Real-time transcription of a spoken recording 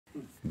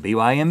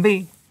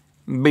BYMB.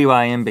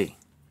 BYMB.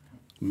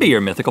 Be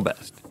your mythical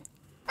best.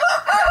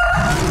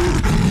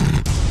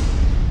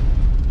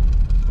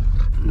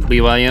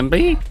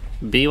 BYMB.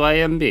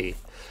 BYMB.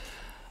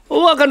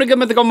 Welcome to Good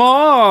Mythical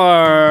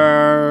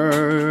More.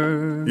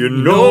 You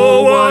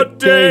know what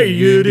day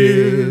it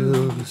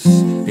is.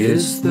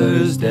 It's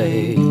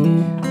Thursday.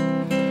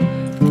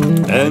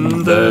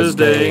 And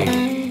Thursday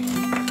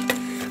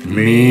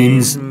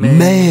means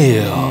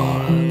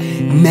Mail.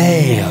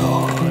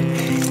 Mail.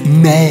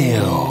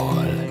 Mail.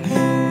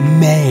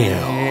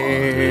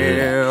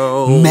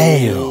 Mail.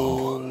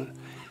 Mail.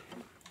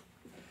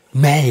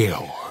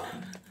 Mail.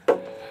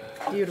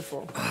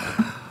 Beautiful.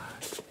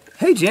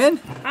 Hey, Jen.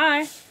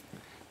 Hi.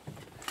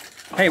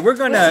 Hey, we're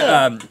going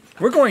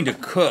to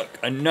cook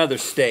another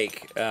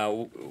steak.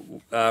 We're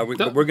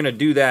going to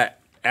do that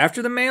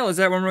after the mail. Is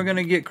that when we're going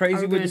to get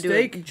crazy with the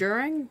steak?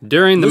 During?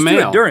 During the Let's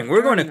mail. do it during.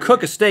 We're going to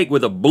cook a steak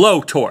with a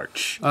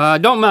blowtorch.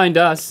 Don't mind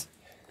us.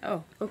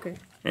 Oh, okay.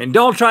 And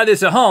don't try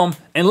this at home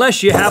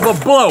unless you have a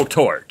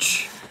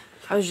blowtorch.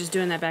 I was just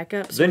doing that back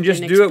up. So Then it just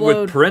didn't do explode.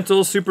 it with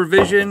parental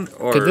supervision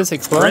or Could this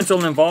explode?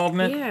 parental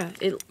involvement. Yeah.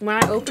 When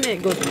I open it,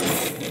 it goes.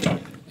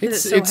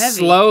 It's so heavy.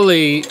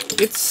 slowly Now,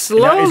 is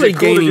slowly it cool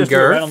to gaining just do it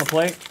right girth. on the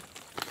plate?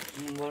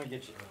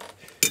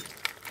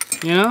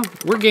 You know,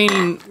 we're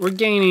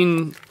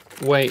gaining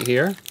weight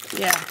here.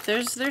 Yeah.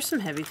 There's some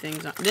heavy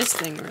things on this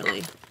thing.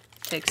 Really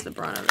takes the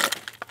brunt of it.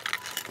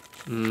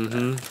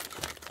 Mm-hmm.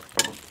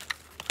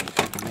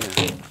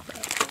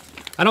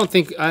 I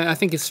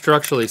think it's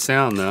structurally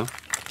sound though.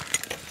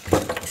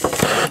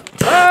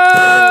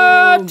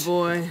 Oh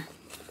boy.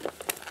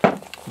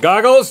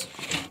 Goggles?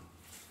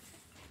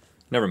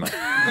 Never mind.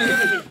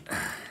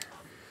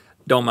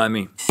 Don't mind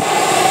me.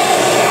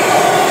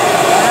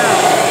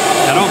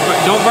 Now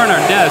don't burn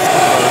our desk.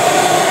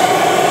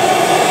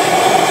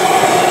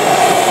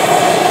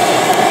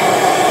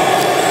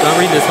 Do I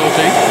read this whole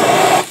thing?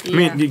 I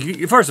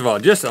mean, first of all,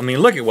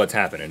 look at what's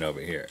happening over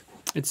here.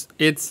 It's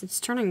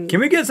turning. Can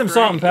we get some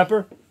salt and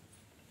pepper?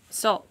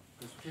 Salt.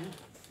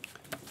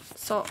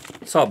 Salt.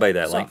 Salt bay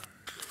that link.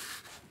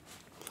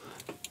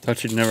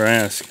 Thought you'd never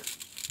ask.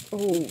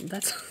 Oh,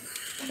 that's.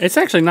 It's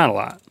actually not a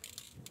lot.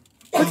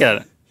 Look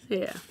at it.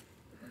 Yeah.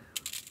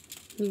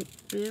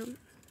 Yeah.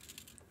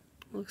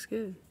 Looks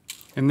good.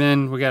 And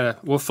then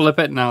we'll flip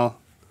it and I'll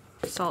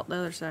Salt the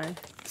other side.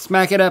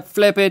 smack it up,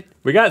 flip it.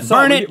 We got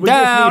salt. Burn it we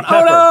just down. need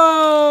pepper.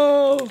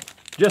 Oh no!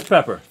 Just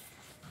pepper.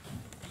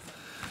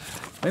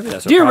 Maybe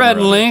that's Dear Rhett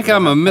and Link,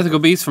 I'm a mythical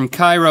beast from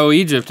Cairo,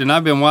 Egypt, and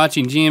I've been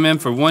watching GMM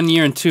for 1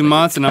 year and 2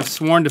 months, and I've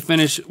sworn to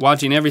finish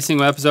watching every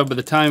single episode by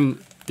the time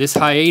this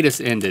hiatus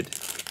ended.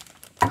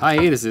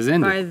 Hiatus is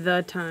ended. By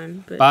the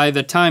time. But By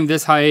the time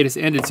this hiatus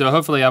ended, so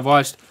hopefully I've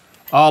watched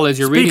all as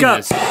you're Speak reading up.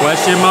 this.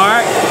 Question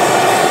mark?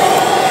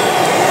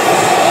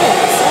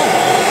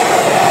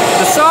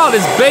 The salt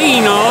is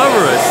baying all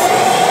over us.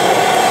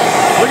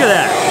 Look at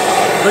that.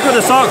 Look what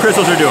the salt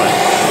crystals are doing.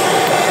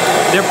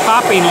 They're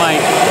popping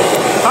like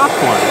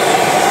popcorn.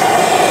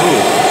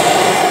 Ooh.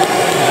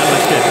 That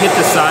must have hit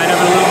the side of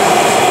it a little bit.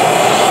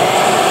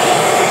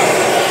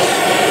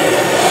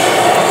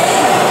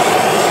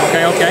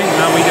 Okay,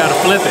 now we gotta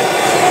flip it.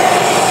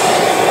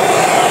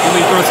 Can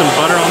we throw some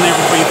butter on there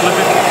before you flip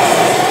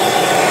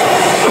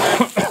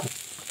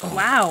it?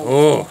 wow.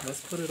 Oh.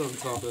 Let's put it on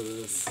top of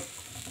this,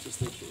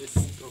 just in case.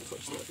 Don't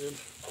touch that, dude.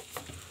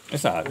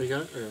 It's not. There you go.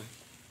 Okay.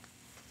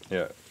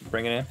 Yeah,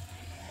 bring it in.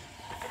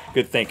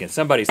 Good thinking.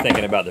 Somebody's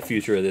thinking about the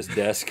future of this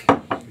desk.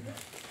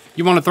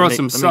 You want to throw Let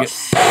me some get-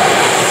 salt?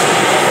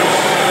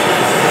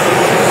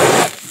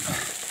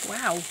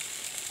 Wow.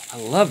 I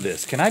love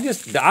this. Can I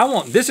just?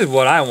 This is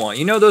what I want.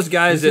 You know those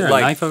guys Is there that a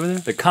like knife over there?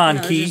 the con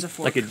No, there's key, just a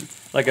fork.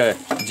 like a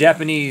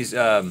Japanese.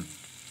 What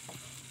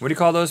do you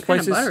call those What kind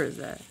places? of butter is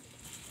that?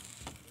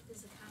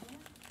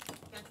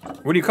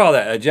 What do you call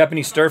that? A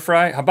Japanese stir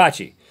fry?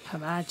 Hibachi.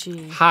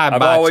 Hibachi.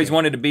 I've always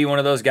wanted to be one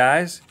of those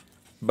guys,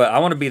 but I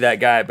want to be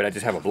that guy. But I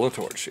just have a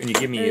blowtorch, and you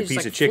give me And a you just, piece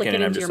like, of chicken, flick it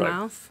and I'm into just your like,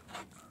 mouth?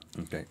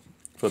 okay,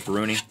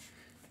 flipperoonie,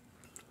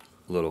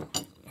 little,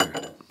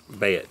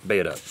 bay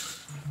it up.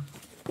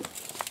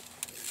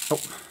 Oh,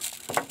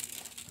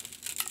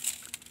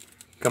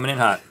 coming in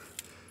hot.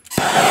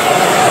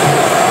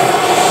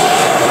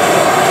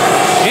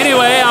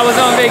 Anyway, I was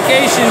on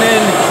vacation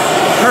and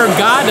her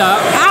Gada.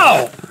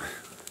 Ow!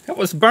 That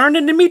was burned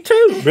into me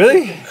too.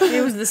 Really?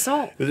 It was the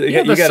salt.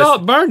 Yeah, the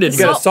salt burned it. You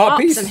got a salt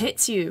pops piece? and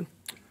hits you.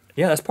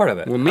 Yeah, that's part of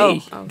it. Well, me.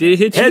 Oh, okay. Did it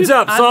hit you? Heads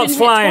up, I've salt's been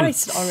hit flying.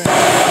 twice already.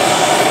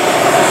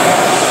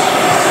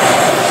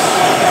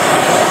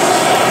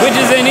 Which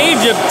is in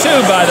Egypt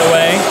too, by the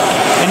way,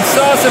 and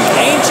saw some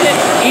ancient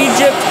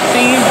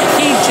Egypt-themed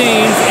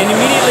keychains and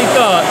immediately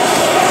thought,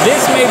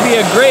 this may be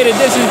a great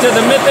addition to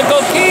the mythical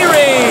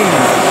keyring.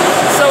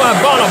 So I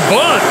bought a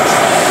bunch.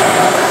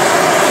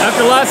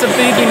 After lots of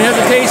thinking,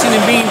 hesitation, and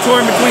being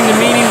torn between the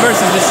meaning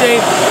versus the shape,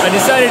 I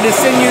decided to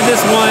send you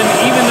this one,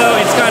 even though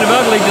it's kind of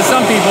ugly to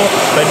some people,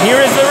 but here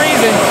is the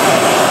reason.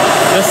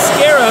 The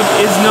scarab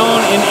is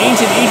known in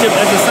ancient Egypt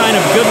as a sign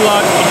of good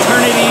luck,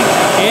 eternity,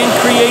 and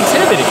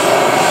creativity.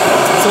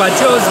 So I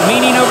chose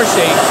meaning over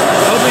shape,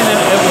 hoping that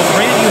it will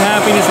grant you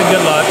happiness and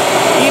good luck,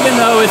 even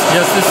though it's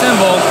just a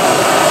symbol.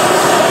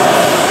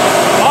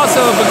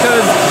 Also,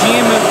 because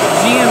GM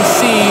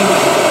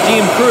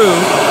Crew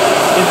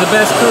is the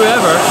best crew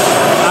ever,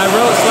 I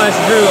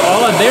wrote/drew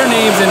all of their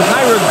names in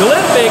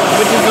hieroglyphic,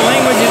 which is the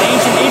language in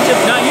ancient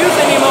Egypt not used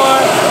anymore,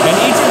 and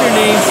each of your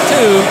names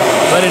too,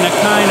 but in a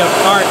kind of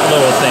art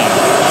little thing.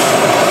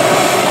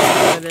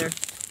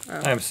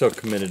 I am so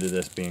committed to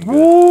this being good.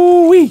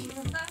 Woo-wee.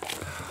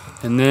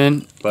 And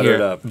then Butter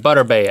it up.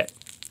 Butter bay it.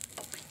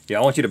 Yeah,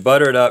 I want you to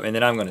butter it up, and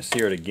then I'm going to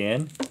sear it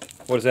again.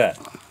 What is that?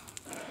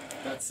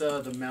 That's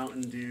the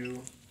Mountain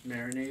Dew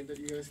marinade that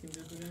you guys can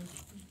dip it in.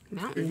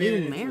 Mountain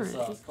Dew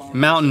marinade.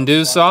 Mountain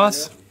Dew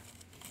sauce?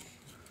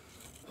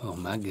 Oh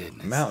my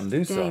goodness. Mountain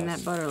Dew sauce. Dang,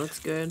 that butter looks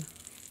good.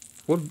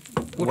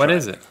 What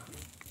is it?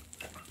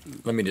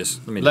 Let me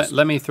just.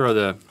 Let me throw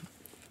the.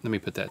 Let me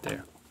put that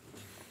there.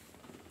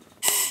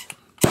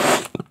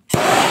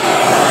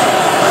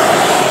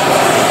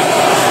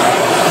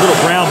 Little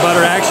brown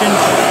butter action.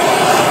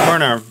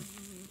 Burner.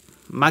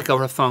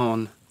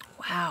 Microphone.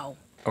 Wow.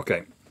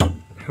 Okay.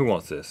 Who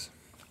wants this?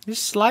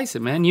 Just slice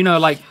it, man. You know,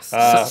 like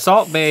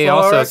Salt Bay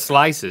also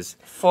slices.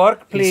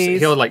 Fork, please.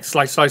 He'll like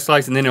slice,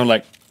 and then he'll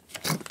like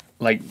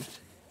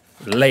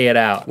lay it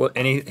out. Well,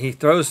 and he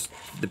throws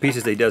the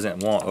pieces that he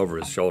doesn't want over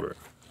his shoulder.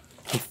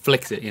 He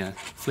flicks it,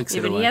 flicks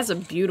it But away. he has a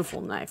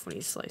beautiful knife when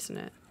he's slicing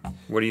it.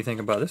 What do you think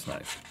about this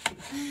knife?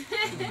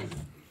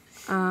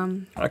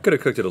 I could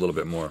have cooked it a little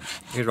bit more.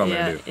 Here's what I'm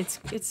gonna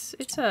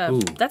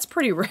do. That's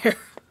pretty rare.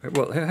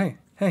 Well, hey.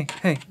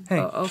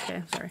 Oh,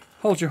 okay, sorry.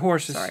 Hold your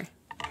horses. Sorry.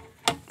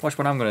 Watch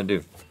what I'm gonna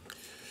do.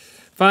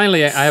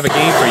 Finally, I have a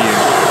game for you.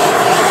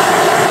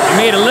 I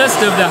made a list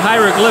of the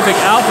hieroglyphic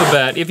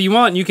alphabet. If you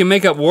want, you can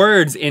make up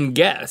words and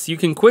guess. You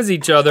can quiz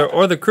each other,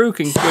 or the crew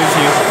can quiz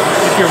you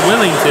if you're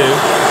willing to.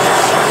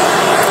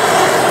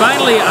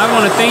 Finally, I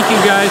want to thank you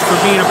guys for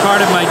being a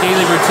part of my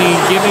daily routine,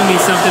 giving me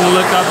something to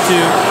look up to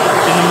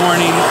in the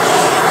morning,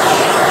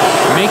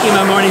 making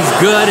my mornings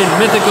good and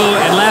mythical,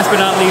 and last but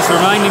not least,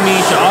 reminding me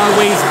to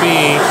always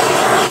be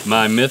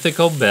my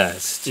mythical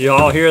best. You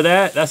all hear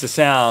that? That's the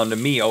sound of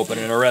me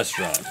opening a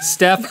restaurant.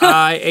 Steph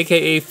I,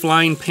 a.k.a.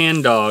 Flying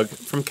Pan Dog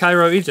from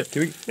Cairo, Egypt.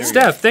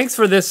 Steph, thanks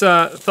for this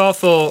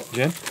thoughtful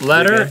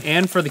letter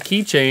and for the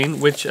keychain,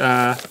 which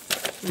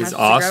is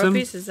awesome.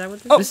 Is that what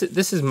this is?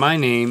 This is my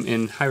name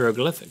in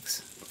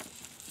hieroglyphics.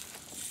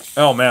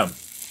 Oh, man.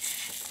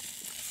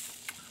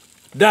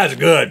 That's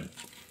good.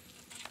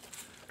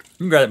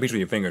 You can grab that piece with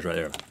your fingers right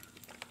there.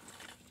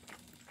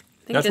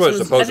 That's what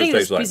it's supposed to taste like. I think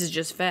this piece is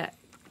just fat.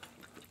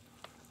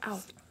 Ow.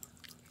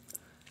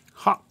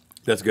 Hot.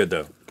 That's good,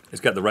 though.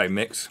 It's got the right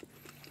mix.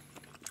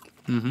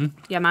 Mm-hmm.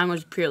 Yeah, mine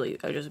was purely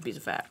just a piece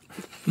of fat.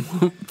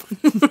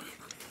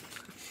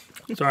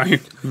 Sorry.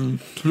 So,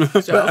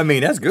 But, I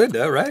mean, that's good,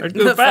 though, right?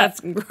 the fat's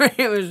great.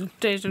 It was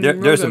tasting real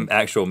There's good. some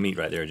actual meat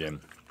right there,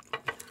 Jim.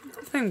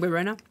 I think good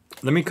right now.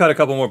 Let me cut a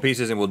couple more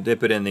pieces, and we'll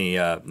dip it in the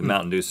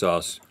Mountain Dew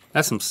sauce.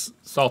 That's some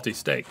salty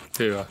steak,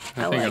 too.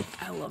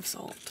 I love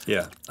salt.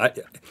 Yeah. I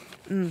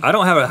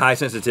don't have a high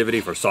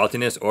sensitivity for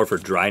saltiness or for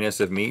dryness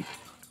of meat.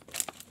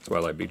 That's why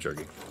I like beef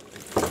jerky.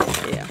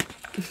 Yeah.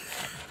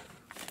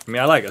 I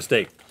mean, I like a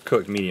steak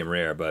cooked medium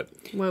rare, but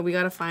Well, we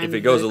gotta find. if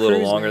it goes the a little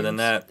cruise longer names. than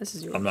that, This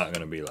is yours. I'm not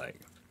going to be like,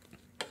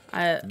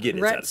 get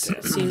it Rhett out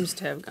of 10. seems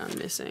to have gone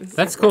missing.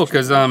 That's cool,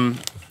 because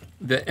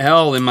the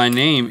L in my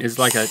name is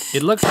like a,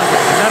 it looks like, is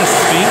that a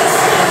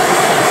sphinx?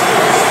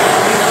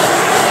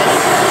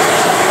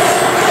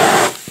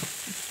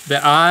 The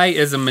I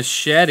is a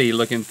machete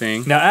looking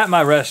thing. Now, at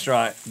my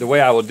restaurant, the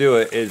way I will do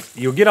it is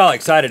you'll get all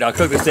excited. I'll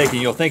cook the steak,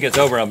 and you'll think it's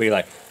over. And I'll be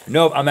like,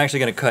 nope, I'm actually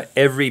going to cut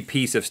every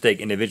piece of steak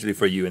individually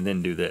for you and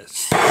then do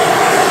this.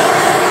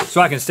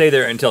 So I can stay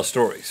there and tell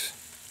stories.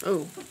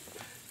 Oh.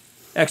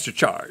 Extra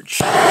charge.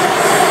 Get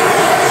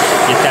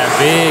that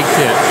big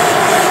tip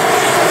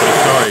for the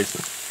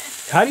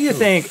stories. How do you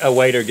think a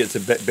waiter gets a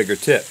bit bigger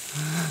tip?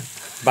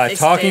 By They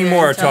talking stay there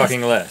more or and tell us.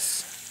 talking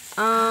less?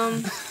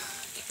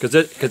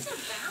 Because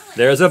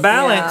there's a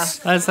balance.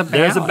 Yeah. That's a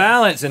There's a balance.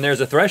 balance and there's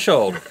a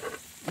threshold.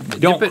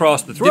 Don't Dip it-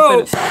 cross the dip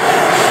throat. it-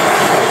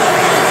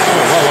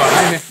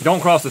 Whoa. Don't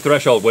cross the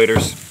threshold,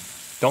 waiters.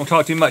 Don't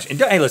talk too much. And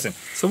hey, listen.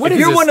 So what if is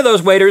you're this? one of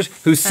those waiters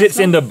who sits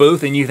in the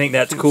booth and you think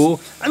that's cool,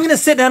 I'm going to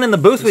sit down in the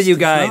booth with you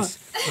guys.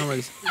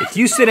 If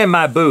you sit in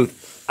my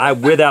booth, I,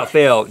 without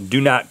fail,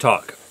 do not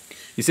talk.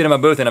 You sit in my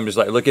booth and I'm just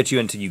like, look at you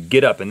until you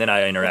get up and then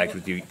I interact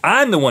with you.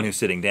 I'm the one who's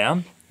sitting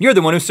down. You're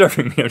the one who's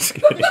serving me. I'm just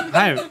kidding.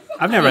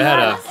 I've never had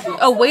a...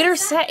 A waiter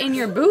sat in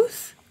your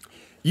booth?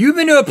 You've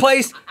been to a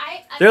place,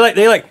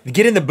 they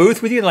get in the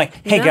booth with you and like,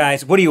 hey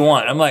guys, what do you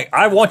want? I'm like,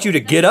 I want you to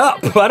get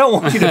up. I don't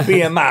want you to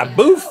be in my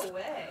booth.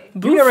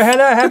 You never had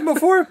that happen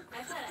before?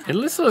 It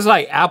looks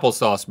like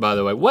applesauce, by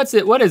the way. What's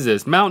it? What is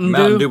this? Mountain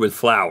Dew? with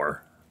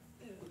flour.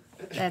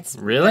 That's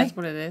Really? That's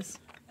what it is.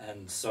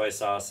 And soy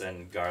sauce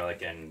and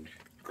garlic and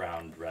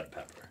ground red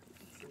pepper.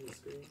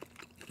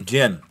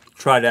 Jen,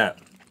 try that.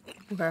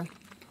 Okay.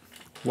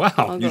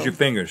 Wow. Use your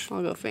fingers.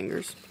 I'll go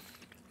fingers.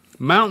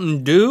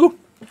 Mountain Dew?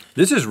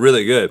 This is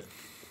really good.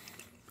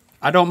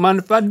 I don't mind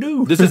if I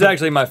do. This is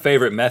actually my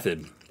favorite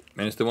method,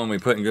 and it's the one we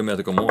put in Good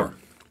Mythical More.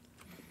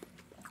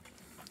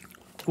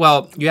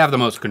 Well, you have the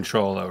most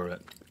control over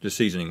it. The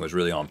seasoning was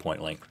really on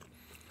point, Link.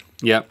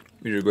 Yep.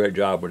 You did a great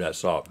job with that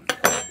salt.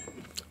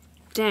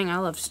 Dang, I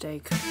love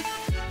steak.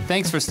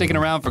 Thanks for sticking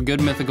around for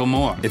Good Mythical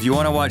More. If you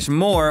want to watch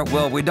more,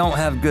 well, we don't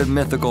have Good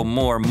Mythical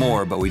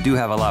more, but we do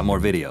have a lot more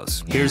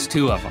videos. Here's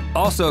 2 of them.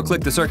 Also,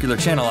 click the circular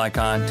channel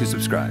icon to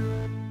subscribe.